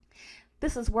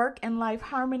This is Work and Life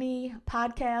Harmony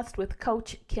podcast with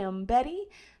Coach Kim Betty,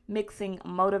 mixing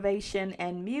motivation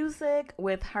and music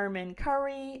with Herman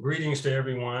Curry. Greetings to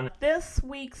everyone. This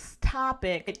week's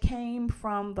topic, it came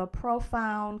from the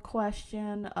profound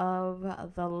question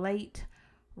of the late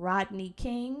Rodney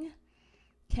King.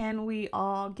 Can we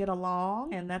all get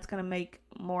along? And that's going to make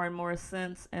more and more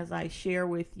sense as I share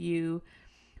with you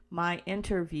my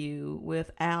interview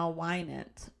with Al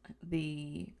Wynant,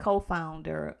 the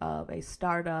co-founder of a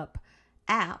startup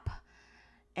app.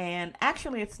 And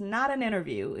actually, it's not an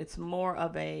interview. It's more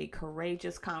of a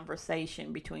courageous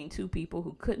conversation between two people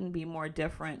who couldn't be more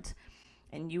different.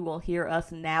 And you will hear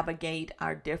us navigate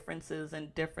our differences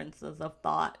of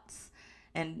thoughts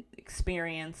and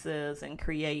experiences and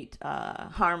create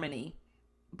harmony.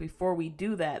 Before we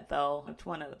do that, though, I just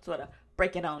want to sort of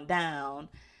break it on down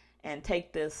and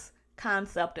take this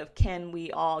concept of can we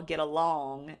all get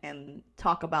along and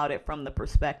talk about it from the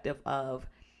perspective of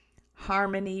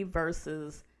harmony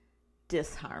versus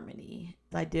disharmony.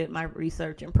 I did my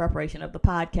research in preparation of the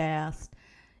podcast,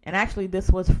 and actually this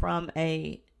was from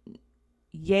a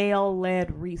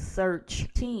Yale-led research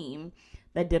team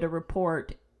that did a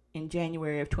report in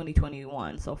January of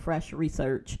 2021, so fresh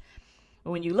research.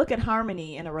 When you look at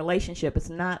harmony in a relationship, it's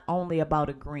not only about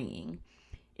agreeing.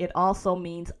 It also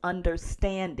means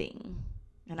understanding,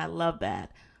 and I love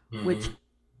that, which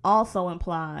also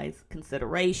implies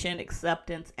consideration,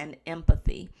 acceptance, and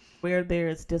empathy. Where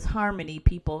there's disharmony,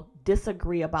 people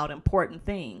disagree about important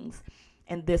things,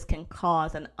 and this can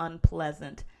cause an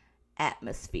unpleasant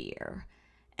atmosphere.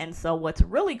 And so what's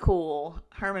really cool,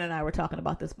 Herman and I were talking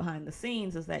about this behind the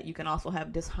scenes, is that you can also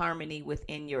have disharmony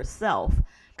within yourself.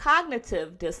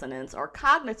 Cognitive dissonance or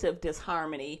cognitive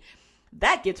disharmony,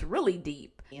 that gets really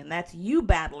deep, and that's you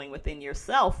battling within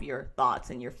yourself your thoughts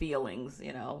and your feelings,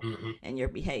 and your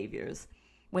behaviors.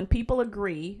 When people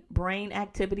agree, brain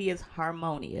activity is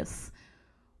harmonious.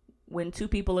 When two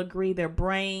people agree, their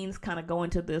brains kind of go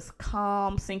into this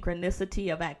calm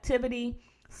synchronicity of activity,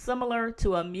 similar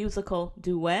to a musical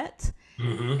duet.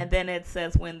 And then it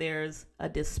says when there's a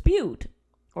dispute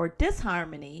or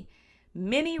disharmony,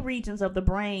 many regions of the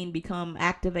brain become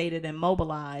activated and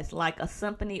mobilized like a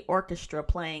symphony orchestra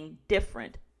playing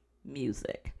different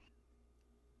music.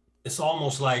 It's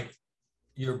almost like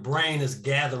your brain is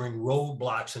gathering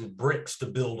roadblocks and bricks to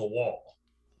build a wall.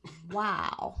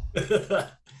 Wow.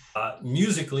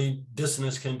 Musically,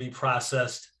 dissonance can be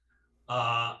processed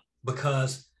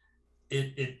because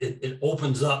it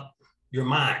opens up your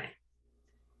mind.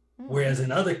 Whereas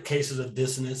in other cases of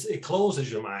dissonance, it closes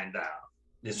your mind down.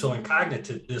 And so in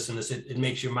cognitive dissonance, it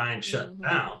makes your mind shut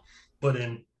down. But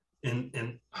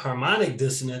in harmonic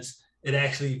dissonance, it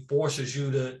actually forces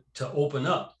you to open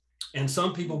up. And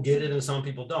some people get it and some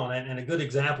people don't. And a good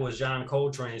example is John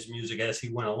Coltrane's music as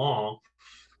he went along.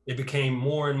 It became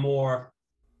more and more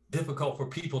difficult for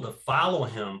people to follow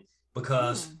him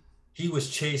because he was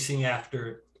chasing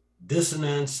after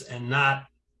dissonance and not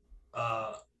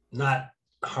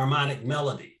harmonic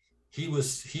melody. He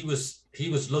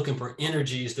was looking for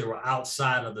energies that were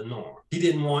outside of the norm. He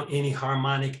didn't want any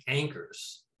harmonic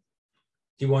anchors.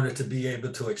 He wanted to be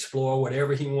able to explore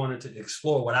whatever he wanted to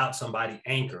explore without somebody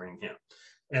anchoring him.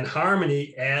 And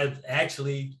harmony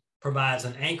actually provides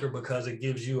an anchor because it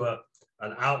gives you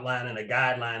an outline and a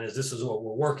guideline as this is what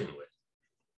we're working with.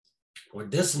 Or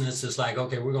dissonance is like,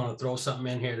 okay, we're going to throw something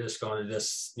in here that's going to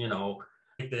just,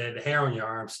 make the hair on your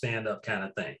arm stand up kind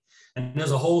of thing. And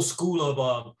there's a whole school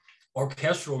of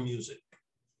orchestral music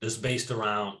that's based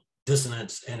around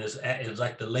dissonance, and it's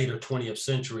like the later 20th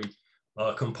century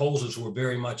composers were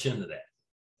very much into that.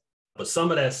 But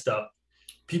some of that stuff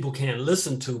people can't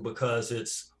listen to because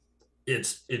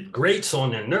it grates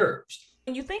on their nerves.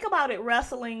 When you think about it,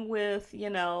 wrestling with,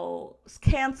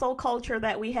 cancel culture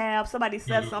that we have, somebody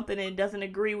says something and it doesn't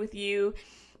agree with you,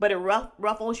 but it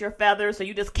ruffles your feathers, so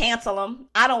you just cancel them.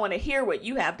 I don't want to hear what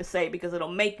you have to say because it'll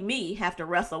make me have to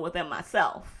wrestle with them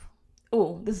myself.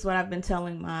 Oh, this is what I've been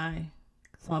telling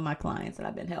some of my clients that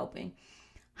I've been helping.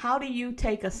 How do you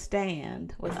take a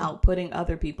stand without putting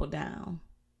other people down?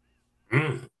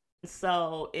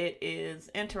 So it is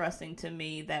interesting to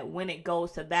me that when it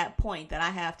goes to that point that I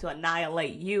have to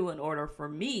annihilate you in order for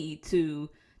me to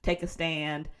take a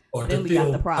stand, or then to we feel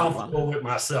got the problem. Comfortable with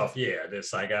myself. Yeah,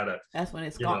 that's when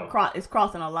it's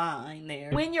crossing a line there.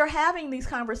 When you're having these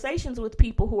conversations with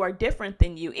people who are different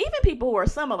than you, even people who are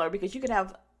similar, because you could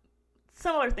have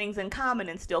similar things in common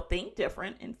and still think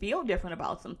different and feel different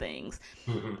about some things.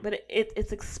 But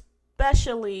it's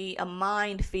especially a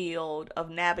minefield of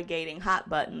navigating hot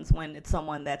buttons when it's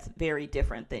someone that's very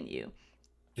different than you.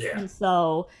 Yeah. And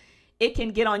so it can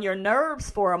get on your nerves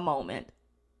for a moment.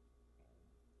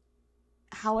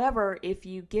 However, if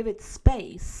you give it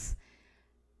space,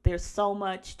 there's so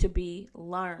much to be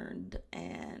learned,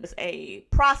 and it's a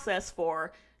process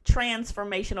for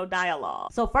transformational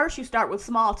dialogue. So first you start with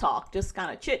small talk, just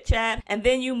kind of chit chat, and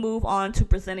then you move on to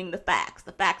presenting the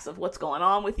facts of what's going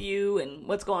on with you and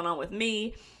what's going on with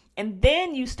me. And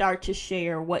then you start to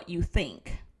share what you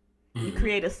think. You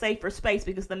create a safer space,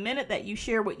 because the minute that you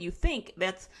share what you think,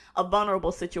 that's a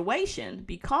vulnerable situation,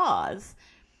 because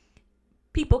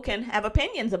people can have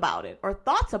opinions about it or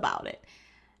thoughts about it.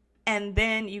 And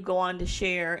then you go on to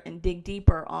share and dig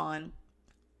deeper on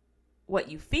what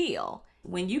you feel.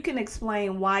 When you can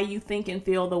explain why you think and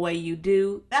feel the way you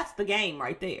do, that's the game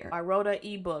right there. I wrote an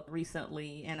ebook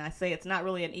recently, and I say it's not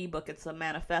really an ebook, it's a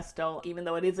manifesto, even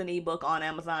though it is an ebook on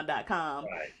Amazon.com.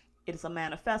 Right. It's a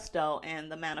manifesto,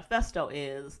 and the manifesto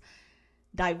is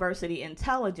diversity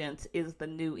intelligence is the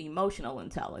new emotional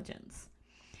intelligence.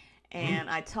 And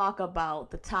I talk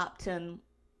about the top 10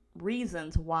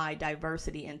 reasons why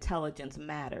diversity intelligence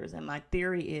matters. And my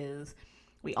theory is,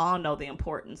 we all know the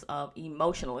importance of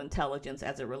emotional intelligence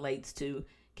as it relates to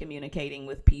communicating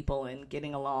with people and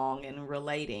getting along and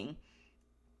relating.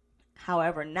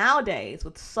 However, nowadays,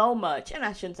 with so much, and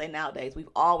I shouldn't say nowadays, we've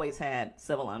always had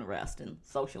civil unrest and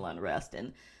social unrest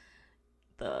and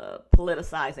the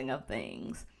politicizing of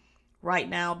things. Right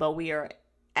now, though, we are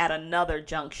at another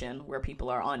junction where people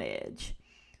are on edge.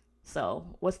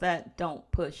 So what's that? Don't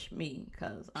push me,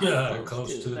 because I'm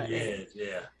close to the edge.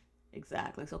 Yeah.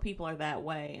 Exactly. So people are that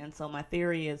way. And so my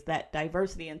theory is that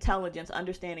diversity intelligence,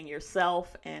 understanding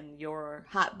yourself and your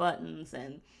hot buttons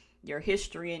and your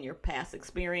history and your past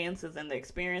experiences and the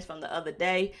experience from the other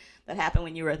day that happened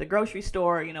when you were at the grocery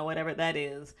store, whatever that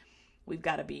is, we've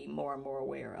got to be more and more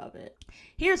aware of it.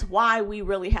 Here's why we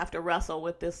really have to wrestle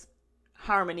with this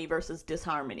harmony versus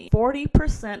disharmony.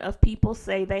 40% of people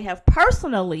say they have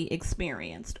personally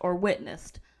experienced or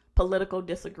witnessed political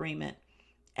disagreement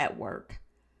at work.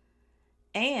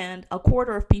 And a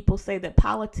quarter of people say that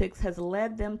politics has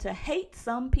led them to hate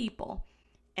some people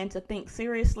and to think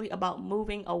seriously about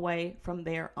moving away from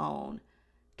their own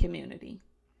community.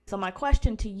 So my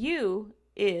question to you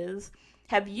is,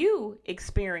 have you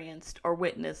experienced or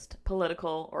witnessed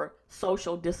political or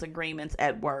social disagreements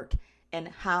at work, and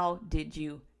how did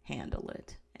you handle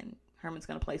it? And Herman's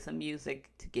going to play some music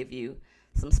to give you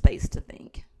some space to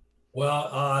think.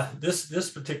 Well, this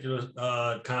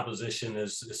particular composition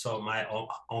is sort of my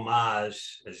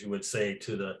homage, as you would say,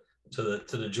 to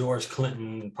the George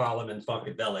Clinton Parliament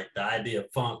Funkadelic. The idea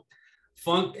of funk.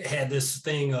 Funk had this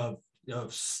thing of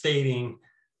stating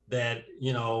that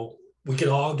we could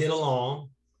all get along,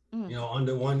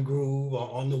 under one groove or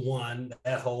on the one.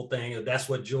 That whole thing. That's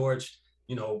what George,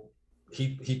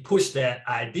 he pushed that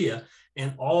idea,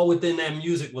 and all within that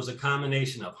music was a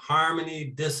combination of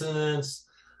harmony, dissonance,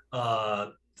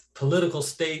 political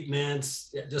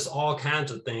statements, just all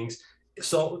kinds of things.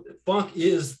 So funk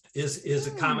is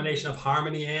a combination of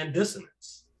harmony and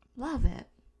dissonance. Love it.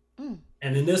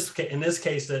 And in this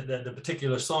case, the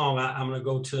particular song, I'm going to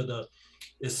go to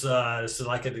it's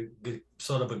like a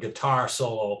sort of a guitar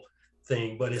solo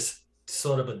thing, but it's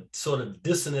sort of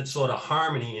dissonant sort of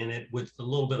harmony in it with a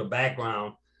little bit of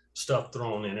background stuff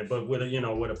thrown in it, but with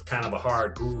a kind of a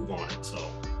hard groove on it.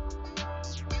 So.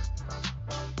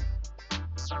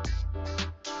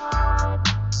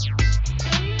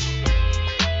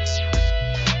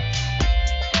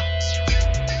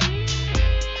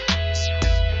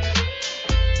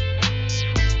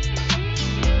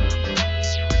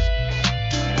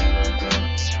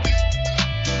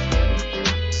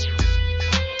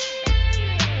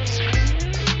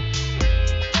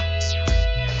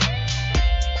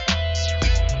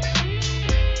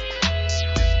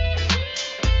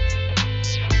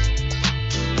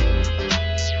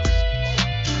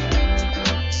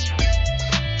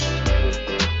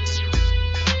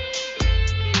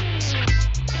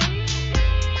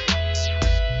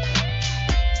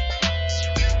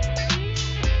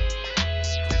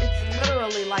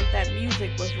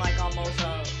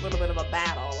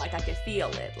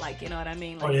 You know what I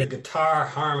mean? Like the guitar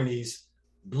harmonies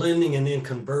blending and then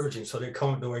converging. So they're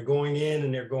going in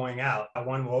and they're going out. I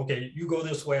want, okay, you go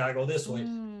this way, I go this way,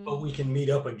 but we can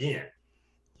meet up again.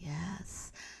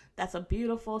 Yes. That's a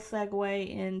beautiful segue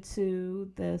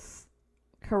into this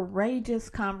courageous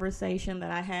conversation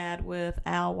that I had with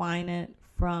Al Wynant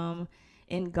from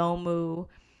Ngomu.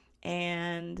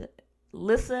 And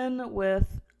listen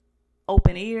with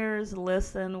open ears,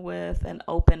 listen with an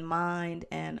open mind,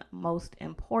 and most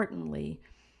importantly,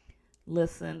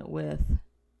 listen with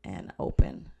an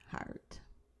open heart.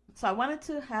 So I wanted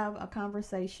to have a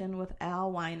conversation with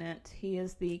Al Wynant. He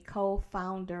is the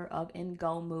co-founder of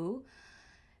Ngomu,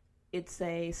 It's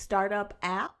a startup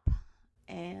app,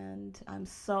 and I'm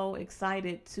so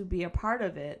excited to be a part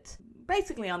of it.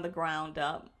 Basically on the ground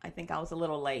up. I think I was a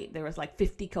little late. There was like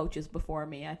 50 coaches before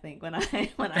me, I think, when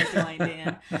I joined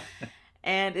in.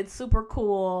 And it's super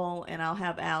cool, and I'll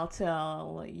have Al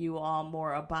tell you all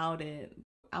more about it.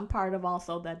 I'm part of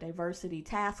also the diversity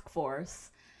task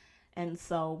force, and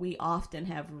so we often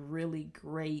have really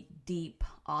great, deep,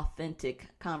 authentic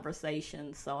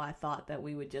conversations. So I thought that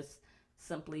we would just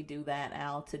simply do that,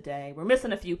 Al, today. We're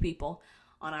missing a few people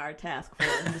on our task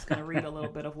force. I'm just going to read a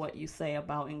little bit of what you say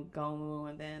about Ngomu,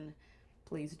 and then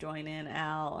please join in,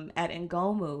 Al. At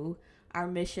Ngomu, our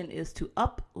mission is to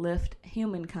uplift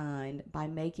humankind by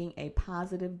making a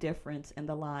positive difference in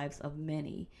the lives of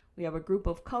many. We have a group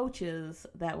of coaches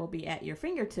that will be at your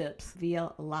fingertips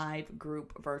via live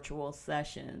group virtual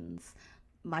sessions.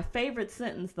 My favorite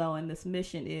sentence, though, in this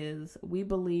mission is, we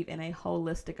believe in a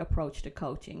holistic approach to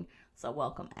coaching. So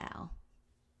welcome, Al.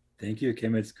 Thank you,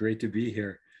 Kim. It's great to be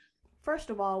here. First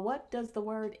of all, what does the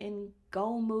word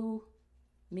Ngomu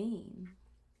mean?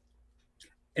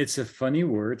 It's a funny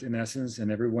word in essence,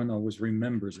 and everyone always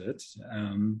remembers it.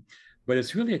 But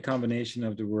it's really a combination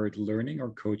of the word learning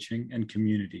or coaching and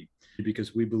community,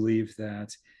 because we believe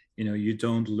that, you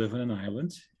don't live on an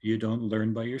island. You don't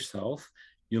learn by yourself.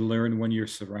 You learn when you're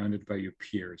surrounded by your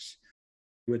peers.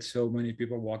 With so many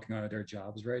people walking out of their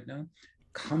jobs right now,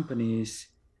 companies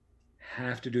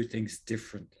have to do things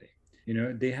differently.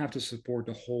 They have to support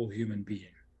the whole human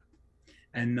being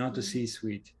and not the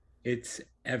C-suite. It's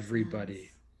everybody. Nice.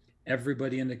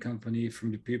 Everybody in the company,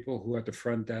 from the people who are at the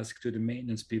front desk to the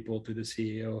maintenance people to the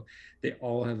CEO, they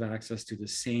all have access to the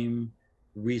same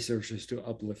resources to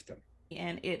uplift them.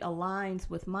 And it aligns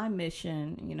with my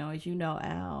mission, as you know,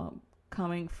 Al,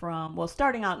 coming from,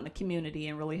 starting out in the community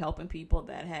and really helping people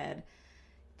that had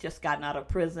just gotten out of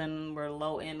prison, were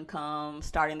low income,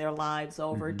 starting their lives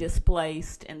over,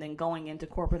 displaced, and then going into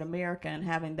corporate America and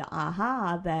having the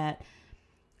aha that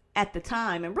at the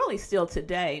time, and really still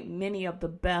today, many of the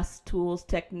best tools,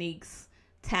 techniques,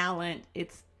 talent,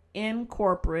 it's in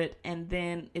corporate, and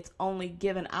then it's only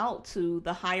given out to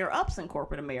the higher ups in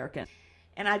corporate America.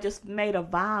 And I just made a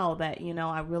vow that,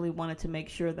 I really wanted to make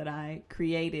sure that I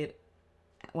created,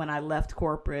 when I left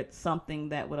corporate, something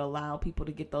that would allow people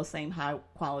to get those same high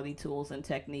quality tools and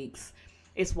techniques.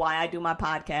 It's why I do my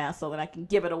podcast, so that I can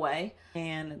give it away.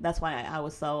 And that's why I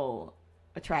was so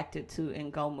attracted to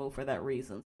Ngomu for that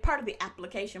reason. Part of the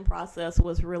application process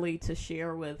was really to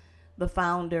share with the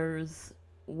founders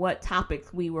what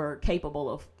topics we were capable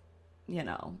of,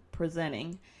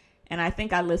 presenting. And I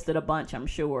think I listed a bunch, I'm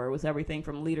sure. It was everything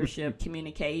from leadership,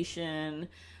 communication,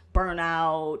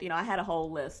 burnout. I had a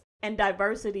whole list. And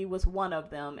diversity was one of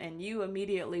them. And you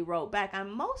immediately wrote back,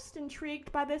 I'm most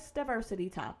intrigued by this diversity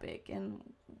topic. And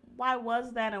why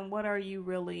was that? And what are you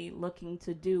really looking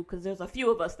to do? Because there's a few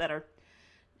of us that are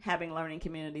having learning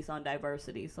communities on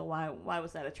diversity. So why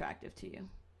was that attractive to you?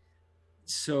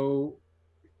 So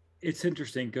it's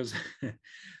interesting because,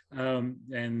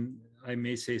 and I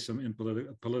may say some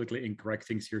politically incorrect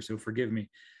things here, so forgive me.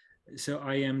 So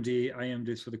I am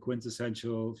the sort of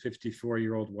quintessential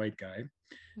 54-year-old white guy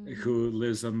who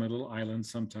lives on my little island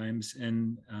sometimes.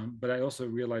 And but I also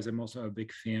realize I'm also a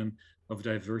big fan of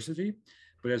diversity.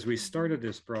 But as we started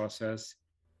this process,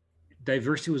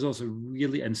 diversity was also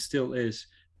really, and still is,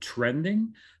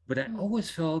 trending. But I always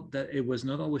felt that it was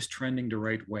not always trending the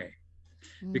right way,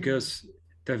 because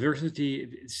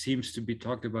diversity seems to be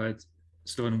talked about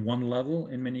sort of on one level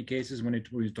in many cases when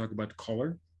we talk about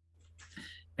color.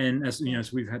 And as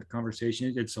as we've had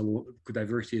conversations,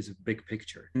 diversity is a big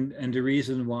picture. And the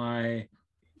reason why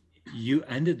you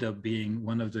ended up being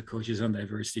one of the coaches on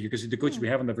diversity, because the coaches we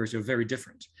have on diversity are very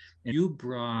different. And you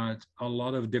brought a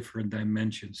lot of different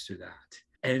dimensions to that.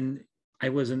 And I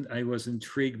was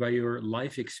intrigued by your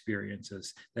life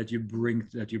experiences that you bring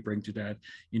to that,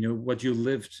 what you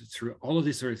lived through, all of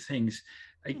these sort of things.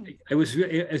 I was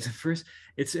really, at first,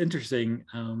 it's interesting.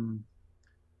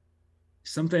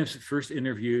 Sometimes first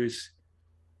interviews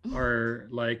are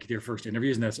like their first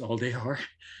interviews, and that's all they are.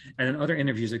 And then other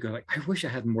interviews, I go like, I wish I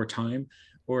had more time,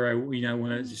 or I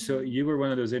want to. So you were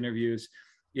one of those interviews,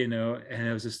 and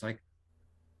I was just like,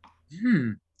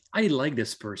 I like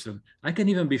this person. I can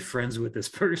even be friends with this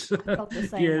person. I felt the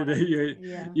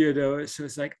same So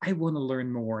it's like, I want to learn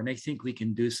more, and I think we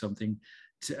can do something.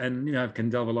 And I can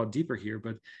delve a lot deeper here,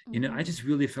 but I just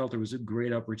really felt there was a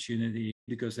great opportunity,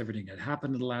 because everything had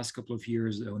happened in the last couple of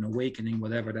years, an awakening,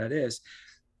 whatever that is.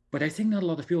 But I think not a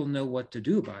lot of people know what to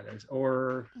do about it,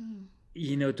 or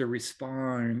to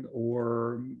respond,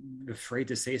 or afraid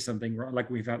to say something wrong. Like,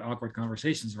 we've had awkward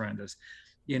conversations around this.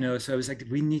 So I was like,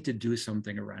 we need to do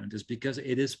something around this because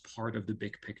it is part of the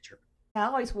big picture. I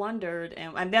always wondered,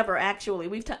 and I never actually,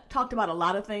 we've talked about a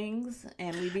lot of things,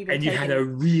 and we've even And you had a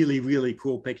really, really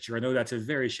cool picture. I know that's a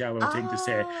very shallow thing to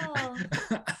say.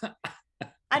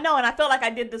 I know, and I felt like I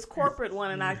did this corporate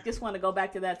one, and I just want to go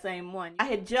back to that same one. I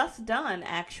had just done,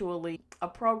 actually, a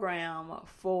program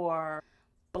for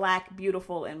Black,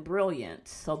 Beautiful, and Brilliant.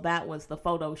 So that was the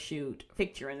photo shoot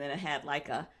picture, and then it had like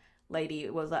a lady,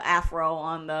 it was an afro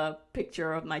on the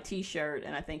picture of my t-shirt,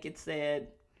 and I think it said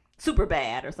super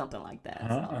bad or something like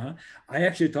that. I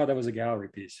actually thought that was a gallery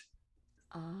piece.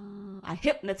 I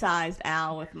hypnotized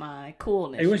Al with my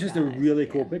coolness. It was just a really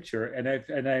cool picture,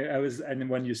 and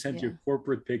when you sent your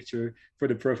corporate picture for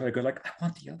the profile, I go like, I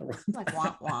want the other one. Like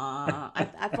wah wah.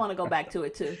 I want to go back to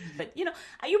it too, but you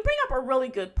bring up a really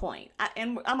good point,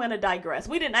 and I'm going to digress.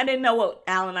 I didn't know what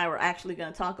Al and I were actually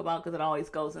going to talk about because it always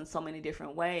goes in so many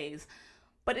different ways,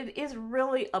 but it is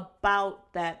really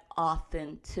about that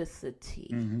authenticity.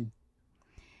 Mm-hmm.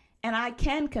 And I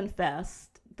can confess,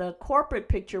 the corporate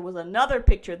picture was another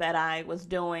picture that I was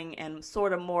doing and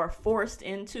sort of more forced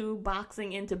into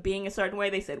boxing into being a certain way.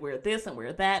 They said, we're this and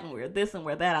we're that and we're this and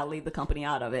we're that. I'll leave the company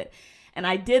out of it. And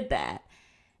I did that.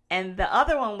 And the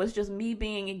other one was just me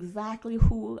being exactly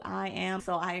who I am.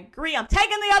 So I agree. I'm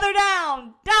taking the other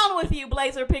down. Down with you,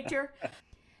 Blazer picture.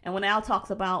 And when Al talks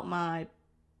about my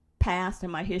past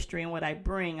and my history and what I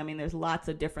bring, I mean, there's lots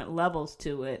of different levels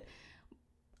to it.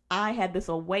 I had this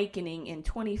awakening in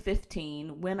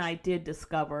 2015 when I did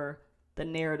discover the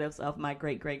narratives of my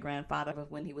great-great-grandfather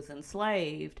when he was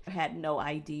enslaved. I had no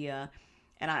idea,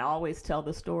 and I always tell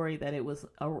the story that it was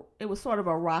sort of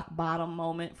a rock bottom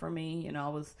moment for me.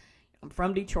 I'm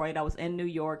from Detroit. I was in New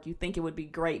York. You think it would be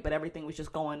great, but everything was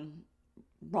just going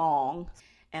wrong.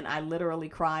 And I literally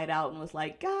cried out and was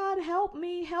like, God, help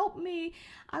me.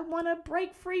 I want to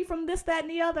break free from this, that, and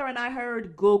the other. And I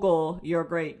heard, Google your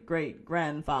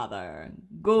great-great-grandfather.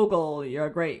 Google your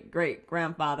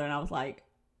great-great-grandfather. And I was like,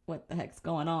 what the heck's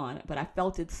going on? But I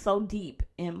felt it so deep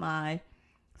in my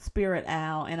spirit,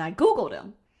 Al. And I Googled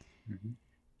him. Mm-hmm.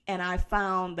 And I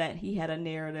found that he had a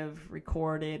narrative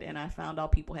recorded. And I found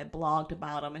out people had blogged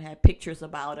about him and had pictures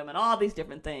about him and all these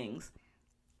different things.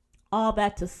 All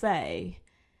that to say,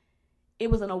 it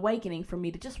was an awakening for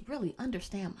me to just really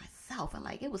understand myself. And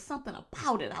like, it was something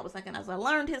about it. I was like, and as I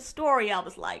learned his story, I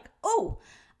was like, oh,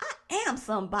 I am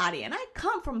somebody and I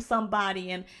come from somebody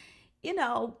and,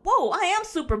 whoa, I am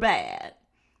super bad.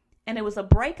 And it was a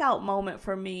breakout moment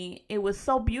for me. It was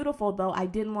so beautiful, though. I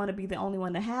didn't want to be the only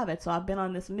one to have it. So I've been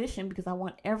on this mission because I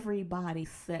want everybody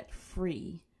set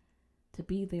free to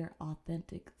be their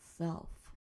authentic self.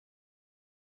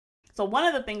 So one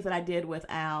of the things that I did with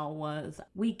Al was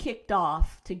we kicked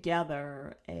off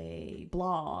together a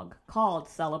blog called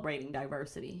Celebrating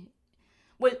Diversity.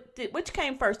 Which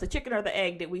came first, the chicken or the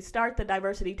egg? Did we start the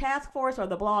diversity task force or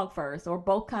the blog first, or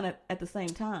both kind of at the same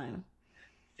time?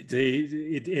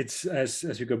 It's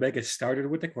as you go back, it started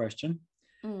with the question.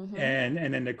 Mm-hmm.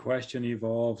 And then the question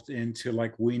evolved into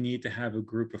like, we need to have a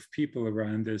group of people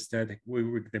around us that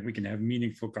we can have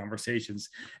meaningful conversations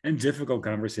and difficult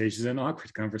conversations and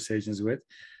awkward conversations with.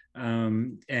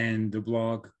 And the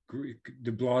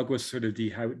blog was sort of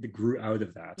how it grew out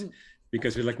of that.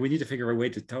 Because we're like, we need to figure out a way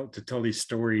to tell these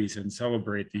stories and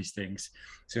celebrate these things.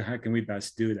 So how can we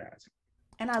best do that?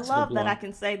 And I love that I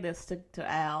can say this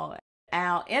to Al.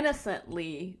 Al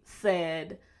innocently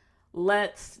said,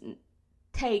 let's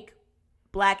take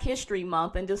Black History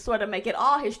Month and just sort of make it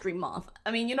all History Month.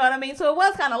 I mean, you know what I mean? So it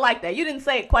was kind of like that. You didn't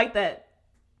say it quite that,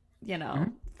 mm-hmm.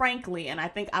 frankly. And I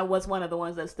think I was one of the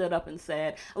ones that stood up and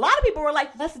said, a lot of people were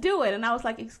like, let's do it. And I was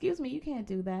like, excuse me, you can't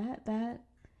do that.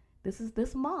 This is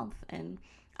this month. And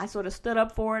I sort of stood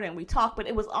up for it and we talked, but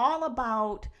it was all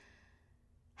about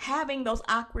having those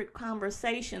awkward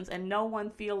conversations and no one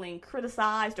feeling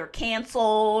criticized or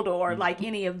canceled or mm-hmm. like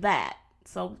any of that.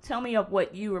 So tell me of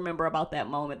what you remember about that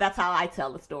moment. That's how I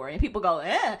tell the story. And people go,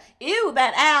 ew,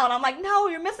 that Al. And I'm like, no,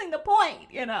 you're missing the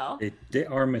point, They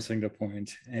are missing the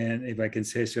point. And if I can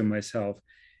say so myself.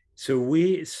 So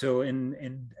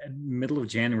in middle of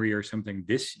January or something,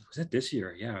 this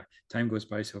year? Yeah, time goes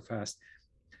by so fast.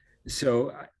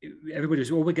 So everybody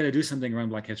was, we got to do something around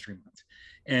Black History Month.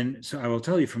 And so I will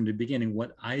tell you from the beginning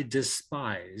what I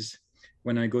despise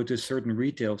when I go to certain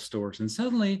retail stores and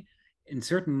suddenly in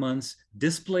certain months,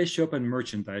 displays show up and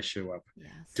merchandise show up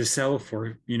to sell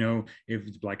for, if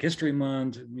it's Black History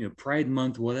Month, Pride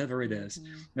Month, whatever it is.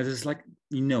 Mm-hmm. And it's like,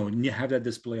 you have that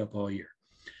display up all year.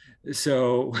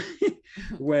 So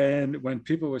when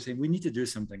people were saying, we need to do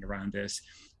something around this,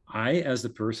 I, as the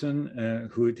person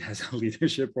who has a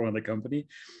leadership role in the company,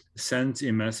 sent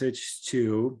a message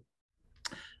to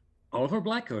all of our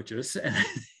Black coaches,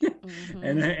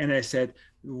 and and I said,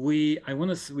 we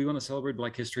want to celebrate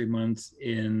Black History Month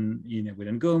in,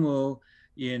 within Gomo,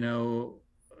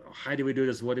 how do we do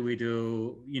this? What do we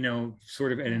do?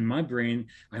 Sort of. And in my brain,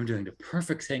 I'm doing the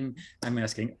perfect thing. I'm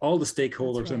asking all the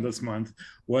stakeholders in this month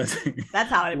what that's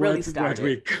how it really started. What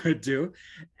we could do.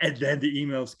 And then the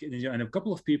emails, and a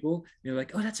couple of people, they're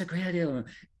like, "Oh, that's a great idea."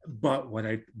 But what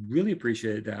I really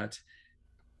appreciated that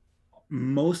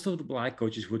most of the Black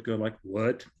coaches would go like,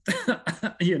 "What?"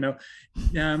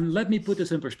 Let me put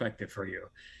this in perspective for you.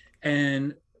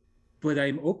 But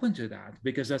I'm open to that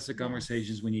because that's the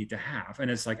conversations we need to have. And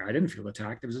it's like, I didn't feel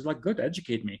attacked. It was just like, good,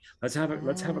 educate me. Let's have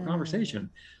a conversation.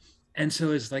 And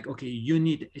so it's like, okay,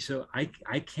 so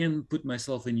I can put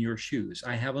myself in your shoes.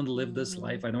 I haven't lived this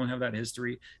life. I don't have that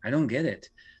history. I don't get it,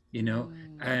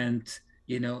 and,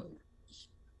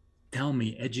 tell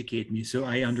me, educate me so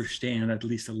I understand at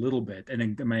least a little bit.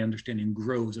 And then my understanding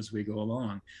grows as we go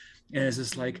along. And it's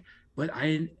just like, but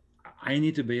I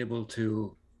need to be able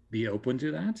to be open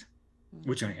to that,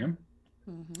 which I am,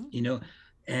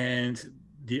 and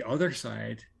the other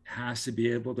side has to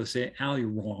be able to say, Al, you're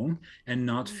wrong, and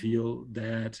not feel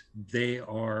that they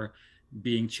are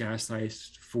being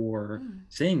chastised for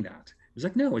saying that. It's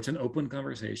like, no, it's an open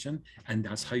conversation, and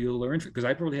that's how you learn. Because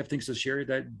I probably have things to share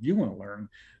that you want to learn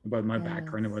about my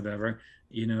background or whatever,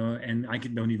 and I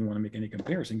don't even want to make any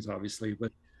comparisons, obviously,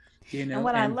 but and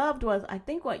what I loved was, I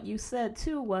think what you said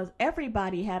too was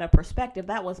everybody had a perspective.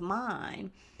 That was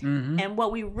mine. And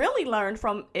what we really learned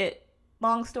from it,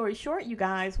 long story short, you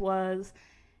guys, was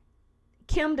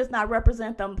Kim does not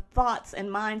represent the thoughts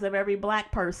and minds of every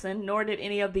Black person, nor did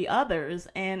any of the others.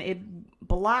 And it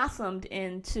blossomed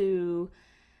into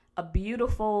a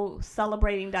beautiful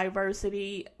celebrating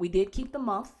diversity. We did keep the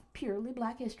month purely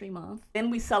Black History Month. Then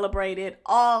we celebrated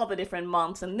all the different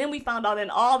months. And then we found out in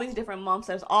all these different months,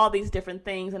 there's all these different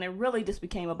things. And it really just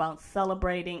became about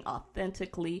celebrating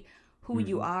authentically who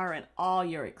you are and all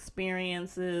your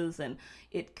experiences. And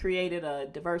it created a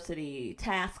diversity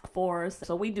task force.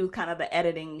 So we do kind of the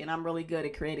editing, and I'm really good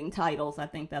at creating titles. I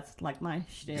think that's like my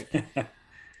shtick.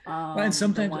 And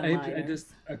sometimes I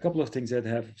just, a couple of things that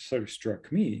have sort of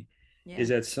struck me is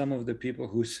that some of the people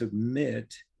who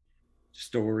submit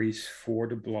stories for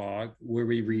the blog where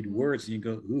we read words and you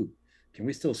go, ooh, can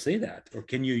we still say that? Or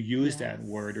can you use that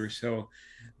word or so?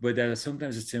 But that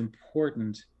sometimes it's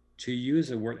important to use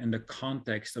a word in the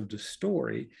context of the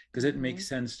story because it makes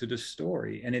sense to the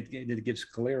story and it gives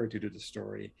clarity to the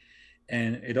story.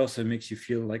 And it also makes you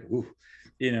feel like, ooh,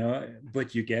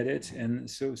 but you get it. And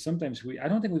so sometimes I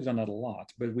don't think we've done that a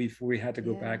lot, but we had to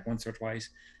go back once or twice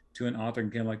to an author and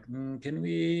get like,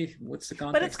 what's the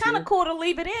context? But it's kind of cool to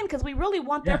leave it in because we really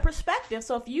want their perspective.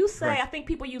 So if you say, I think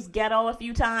people use ghetto a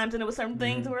few times and it was certain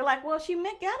things and we're like, well, she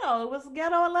meant ghetto. It was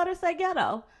ghetto and let her say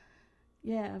ghetto.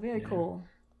 Yeah, very cool.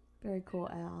 Very cool,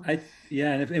 Al.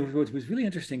 And it was really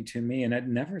interesting to me, and I'd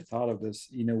never thought of this,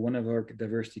 one of our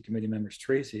diversity committee members,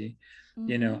 Tracy,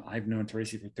 I've known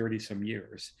Tracy for 30 some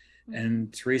years,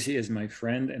 and Tracy is my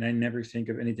friend, and I never think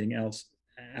of anything else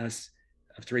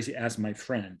of Tracy as my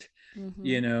friend,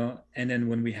 and then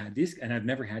when we had these, and I've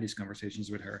never had these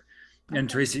conversations with her, and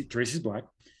Tracy's Black,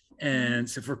 and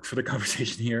so for the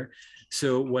conversation here,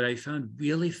 so what I found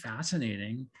really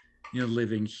fascinating,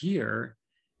 living here,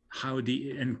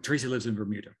 and Tracy lives in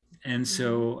Bermuda. And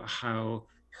so how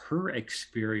her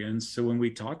experience, so when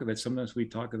we talk of it, sometimes we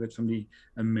talk of it from the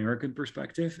American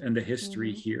perspective and the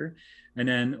history here. And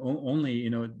then only,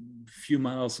 a few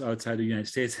miles outside the United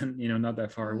States and, not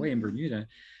that far away in Bermuda,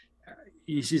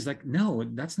 she's like, no,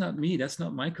 that's not me. That's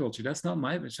not my culture. That's not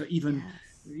my, so even,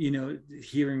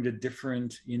 hearing the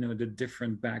different, the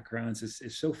different backgrounds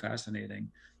is so fascinating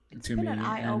to me. It's been an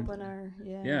eye-opener.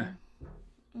 Yeah.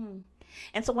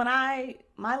 And so my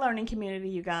learning community,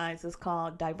 you guys, is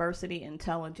called Diversity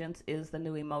Intelligence is the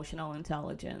New Emotional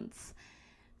Intelligence.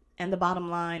 And the bottom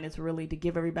line is really to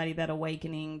give everybody that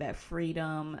awakening, that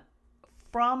freedom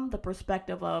from the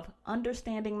perspective of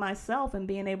understanding myself and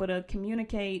being able to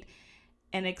communicate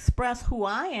and express who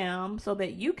I am so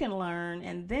that you can learn,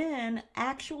 and then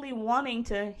actually wanting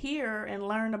to hear and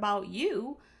learn about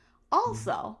you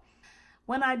also.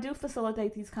 When I do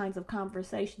facilitate these kinds of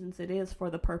conversations, it is for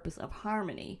the purpose of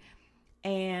harmony.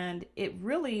 And it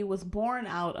really was born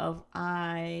out of,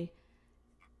 I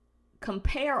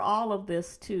compare all of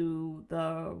this to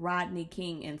the Rodney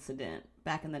King incident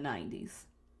back in the 90s.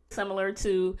 Similar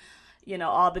to,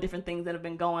 all the different things that have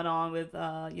been going on with,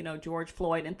 George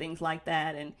Floyd and things like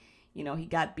that. And, you know, he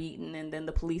got beaten and then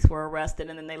the police were arrested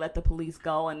and then they let the police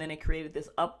go and then it created this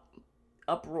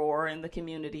uproar in the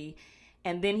community.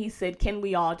 And then he said, can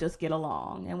we all just get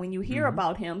along? And when you hear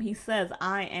about him, he says,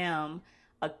 I am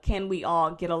a can we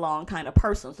all get along kind of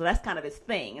person. So that's kind of his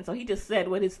thing. And so he just said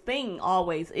what his thing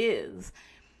always is.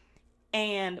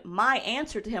 And my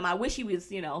answer to him, I wish he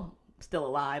was, you know, still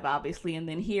alive, obviously, and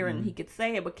then here and he could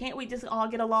say it, but can't we just all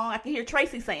get along? I can hear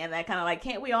Tracy saying that, kind of like,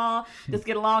 can't we all just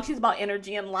get along? She's about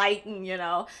energy and light and, you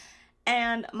know.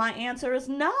 And my answer is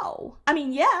no. I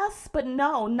mean, yes, but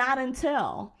no, not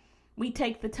until we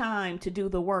take the time to do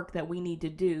the work that we need to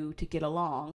do to get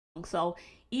along. So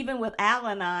even with Al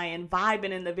and I and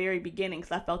vibing in the very beginning,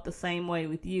 because I felt the same way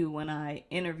with you when I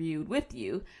interviewed with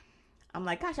you, I'm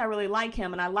like, gosh, I really like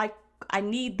him, and I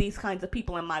need these kinds of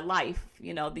people in my life,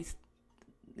 you know, these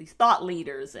thought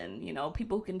leaders and, you know,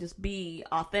 people who can just be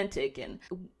authentic. And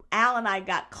Al and I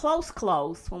got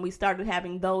close when we started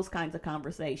having those kinds of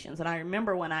conversations. And I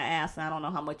remember when I asked, and I don't know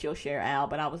how much you'll share, Al,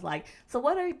 but I was like, so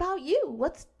what about you?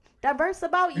 What's diverse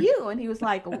about you? And he was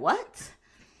like, what?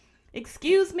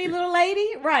 Excuse me, little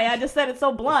lady? Right. I just said it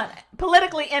so blunt,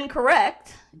 politically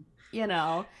incorrect, you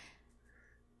know.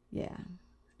 Yeah.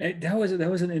 That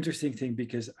was an interesting thing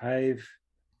because I've,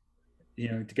 you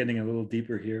know, getting a little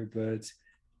deeper here, but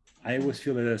I always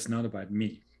feel that it's not about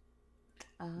me.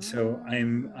 So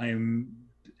I'm,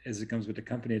 as it comes with the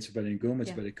company, it's about Ngoma,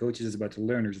 it's about the coaches, it's about the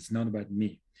learners. It's not about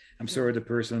me. I'm sort of the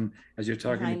person, as you're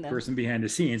talking, the person behind the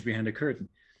scenes, behind the curtain.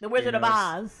 The Wizard of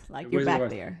Oz, like you're back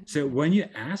there. So when you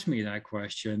ask me that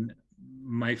question,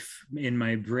 in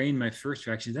my brain, my first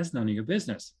reaction, that's none of your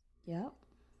business. Yeah.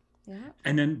 Yeah.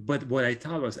 And then, but what I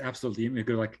thought was absolutely,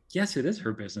 like, yes, it is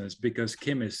her business because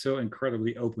Kim is so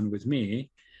incredibly open with me,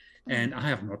 and I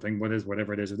have nothing.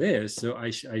 Whatever it is. So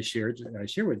I share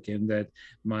with Kim that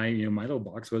my little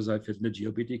box was I fit in the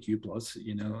LGBTQ plus,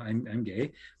 you know, I'm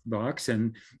gay box,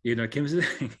 and you know, Kim's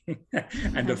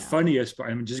and the funniest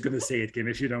part, I'm just gonna say it, Kim,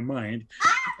 if you don't mind.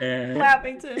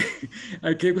 Laughing too.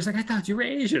 Kim was like, I thought you were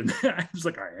Asian. I was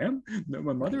like, I am. No,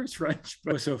 my mother is French.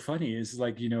 But what's so funny is,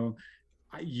 like, you know,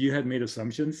 you had made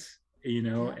assumptions, you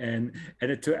know, and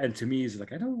to me, it's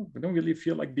like, I don't really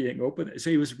feel like being open. So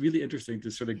it was really interesting to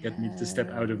sort of get me to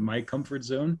step out of my comfort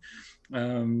zone,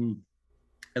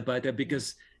 but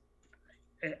because,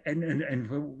 and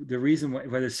the reason why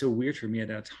it's so weird for me at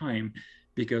that time,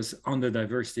 because on the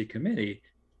diversity committee,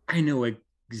 I know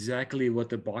exactly what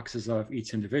the boxes are of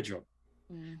each individual.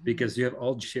 Because you have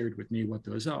all shared with me what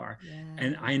those are.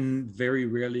 And I very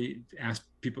rarely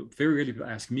people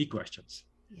ask me questions.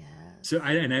 So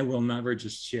I will never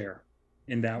just share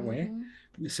in that way.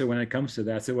 So when it comes to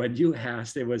that, so when you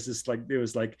asked, it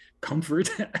was like comfort,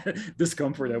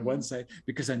 discomfort at one side,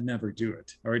 because I never do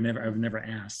it, or I've never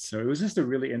asked. So it was just a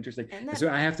really interesting. So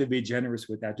I have to be generous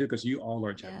with that too, because you all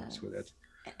are generous with it.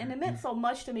 And it meant so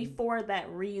much to me for that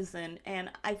reason. And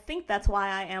I think that's why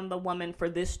I am the woman for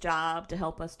this job, to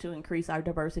help us to increase our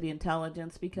diversity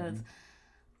intelligence, because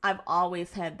I've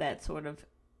always had that sort of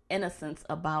innocence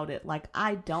about it. Like,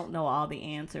 I don't know all the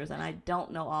answers and I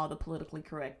don't know all the politically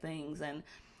correct things. And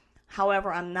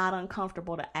however, I'm not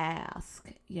uncomfortable to ask,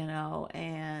 you know,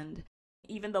 and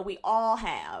even though we all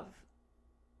have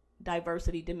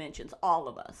diversity dimensions, all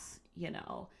of us, you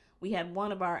know, we had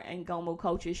one of our Ngoma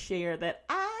coaches share that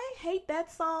I hate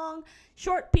that song,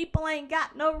 Short People Ain't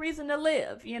Got No Reason to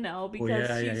Live, you know,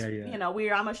 because you know,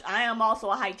 I am also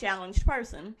a height challenged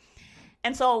person.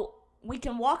 And so we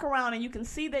can walk around and you can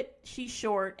see that she's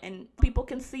short, and people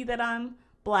can see that I'm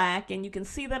Black, and you can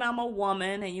see that I'm a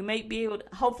woman, and you may be able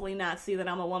to hopefully not see that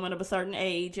I'm a woman of a certain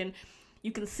age, and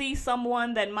you can see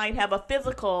someone that might have a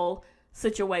physical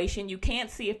situation. You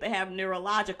can't see if they have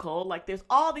neurological, like there's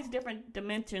all these different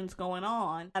dimensions going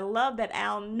on. I love that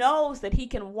Al knows that he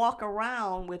can walk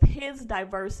around with his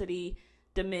diversity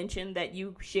dimension that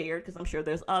you shared, because I'm sure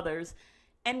there's others,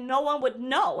 and no one would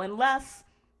know unless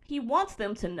he wants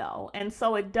them to know. And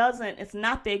so it's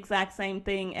not the exact same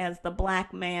thing as the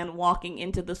Black man walking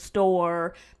into the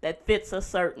store that fits a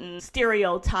certain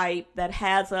stereotype, that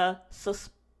has a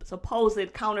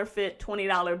supposed counterfeit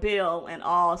 $20 bill, and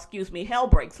hell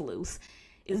breaks loose,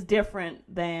 is different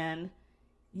than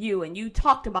you. And you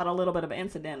talked about a little bit of an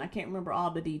incident. I can't remember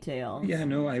all the details. Yeah,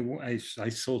 no, I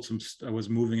sold I was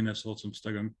moving and I sold some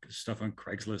stuff on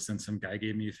Craigslist, and some guy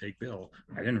gave me a fake bill.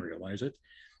 I didn't realize it.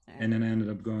 And then I ended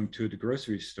up going to the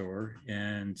grocery store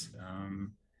and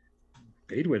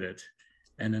paid with it.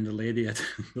 And then the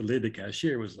lady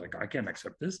cashier was like, I can't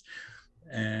accept this.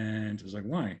 And I was like,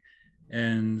 why?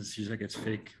 And she's like, it's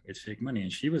fake money.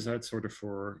 And she was out sort of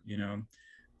for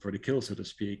the kill, so to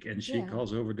speak. And she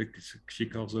calls over the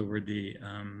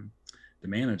the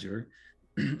manager.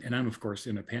 And I'm, of course,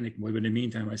 in a panic mode. But in the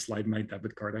meantime, I slide my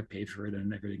debit card, I pay for it,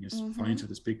 and everything is fine, so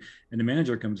to speak. And the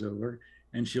manager comes over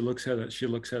and she looks at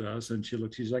us, and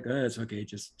she's like, oh, it's okay,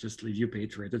 just leave, you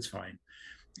paid for it, it's fine.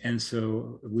 And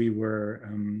so we were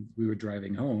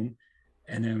driving home,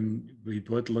 and then we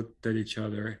both looked at each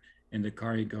other in the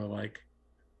car and go like,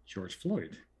 George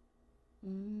Floyd.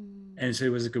 And so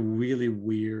it was like a really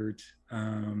weird,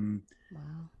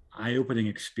 eye-opening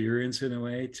experience in a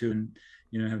way to,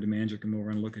 you know, have the manager come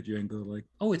over and look at you and go like,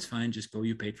 oh, it's fine, just go,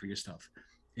 you paid for your stuff,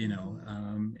 you know,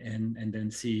 and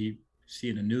then see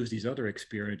in the news these other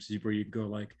experiences where you go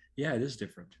like, yeah, it is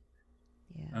different.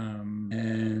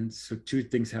 And so two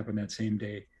things happened that same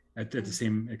day at the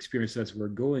same experience. As we're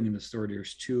going in the store,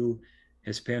 there's two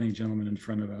Hispanic gentlemen in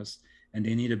front of us, and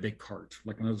they need a big cart,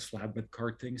 like one of those flatbed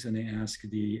cart things. And they ask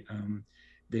the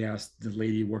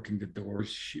lady working the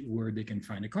doors where they can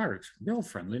find a cart. They're all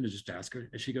friendly, and they just ask her.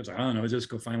 And she goes, I don't know, just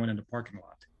go find one in the parking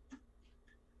lot.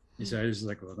 So I was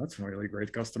like, well, that's really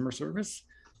great customer service.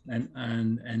 And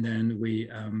then we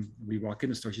walk in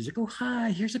the store. She's like, oh,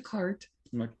 hi, here's a cart.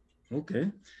 I'm like, okay.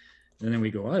 And then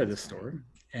we go out of the store.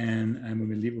 And when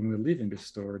we're leaving the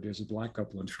store, there's a black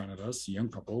couple in front of us, a young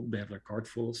couple. They have their cart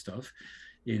full of stuff,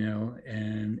 you know,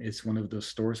 and it's one of those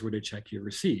stores where they check your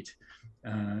receipt.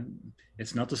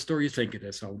 It's not the store you think it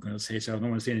is, so I'm going to say, so I don't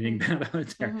want to say anything bad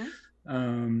out there.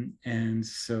 And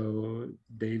so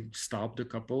they stopped the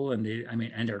couple, and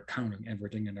they're counting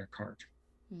everything in their cart.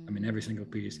 I mean, every single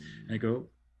piece. And I go,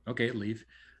 okay, leave.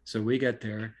 So we get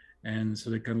there, and so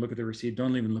they kind of look at the receipt,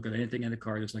 don't even look at anything in the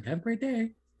cart. It's like, have a great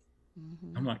day.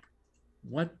 I'm like,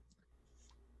 what?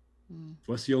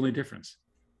 What's the only difference?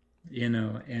 You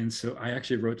know, and so I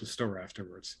actually wrote the store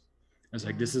afterwards. I was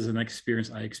like, this is an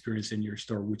experience I experienced in your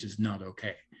store, which is not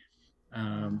okay.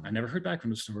 I never heard back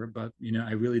from the store, but, you know,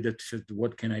 I really did,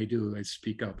 what can I do? I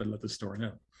speak up and let the store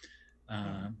know.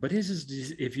 But this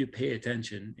is, if you pay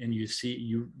attention and you see,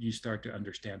 you start to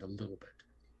understand a little bit.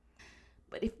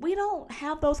 But if we don't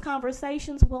have those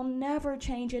conversations, we'll never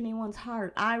change anyone's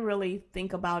heart. I really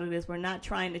think about it as we're not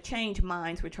trying to change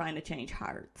minds, we're trying to change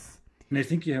hearts. And I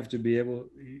think you have to be able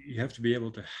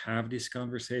to have these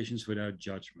conversations without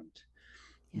judgment,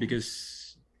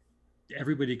 because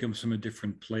everybody comes from a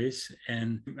different place.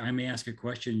 And I may ask a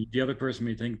question, the other person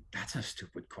may think that's a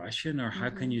stupid question, or how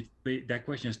can you, that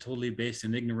question is totally based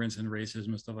in ignorance and racism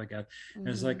and stuff like that. And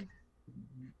it's like,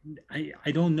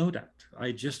 I don't know that.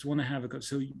 I just want to have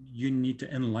so you need to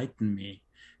enlighten me,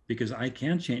 because I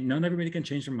can't change. Not everybody can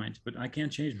change their minds, but I can't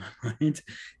change my mind.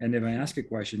 And if I ask a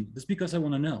question, it's because I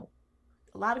want to know.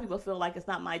 A lot of people feel like it's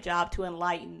not my job to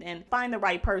enlighten and find the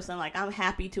right person. Like, I'm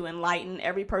happy to enlighten.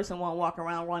 Every person won't walk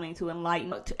around wanting to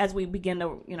enlighten. As we begin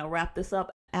to, wrap this up,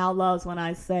 Al loves when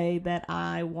I say that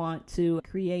I want to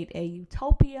create a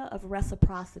utopia of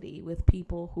reciprocity with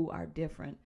people who are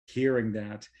different. Hearing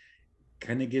that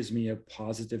kind of gives me a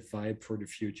positive vibe for the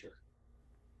future.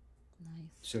 Nice.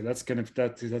 So that's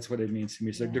that's what it means to me.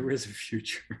 It's like, there is a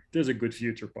future. There's a good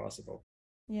future possible.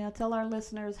 Yeah, tell our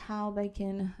listeners how they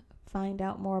can find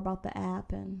out more about the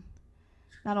app, and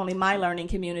not only my learning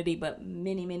community, but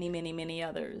many, many, many, many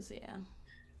others. Yeah.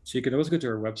 So you can always go to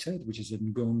our website, which is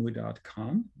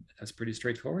ngomu.com. That's pretty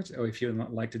straightforward. Or if you'd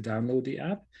like to download the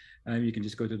app, you can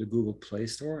just go to the Google Play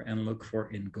Store and look for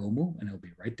Ngomu, and it'll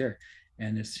be right there.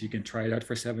 And you can try it out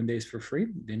for 7 days for free.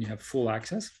 Then you have full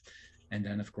access. And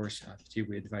then, of course,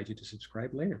 we invite you to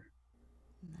subscribe later.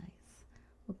 Nice.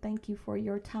 Well, thank you for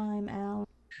your time, Al.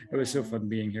 It was so fun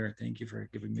being here. Thank you for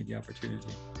giving me the opportunity.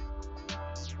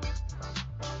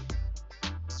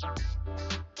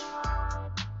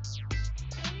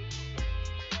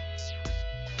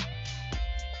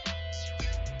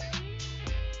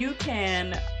 You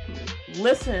can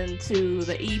listen to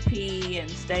the EP and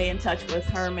stay in touch with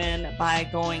Herman by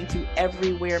going to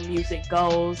Everywhere Music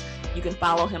Goes. You can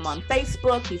follow him on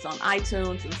Facebook. He's on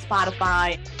iTunes and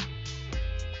Spotify.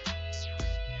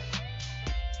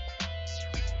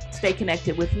 Stay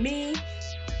connected with me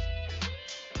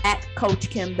at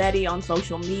Coach Kim Betty on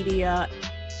social media,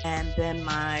 and then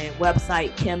my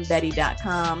website,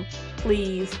 kimbetty.com.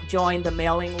 Please join the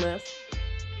mailing list.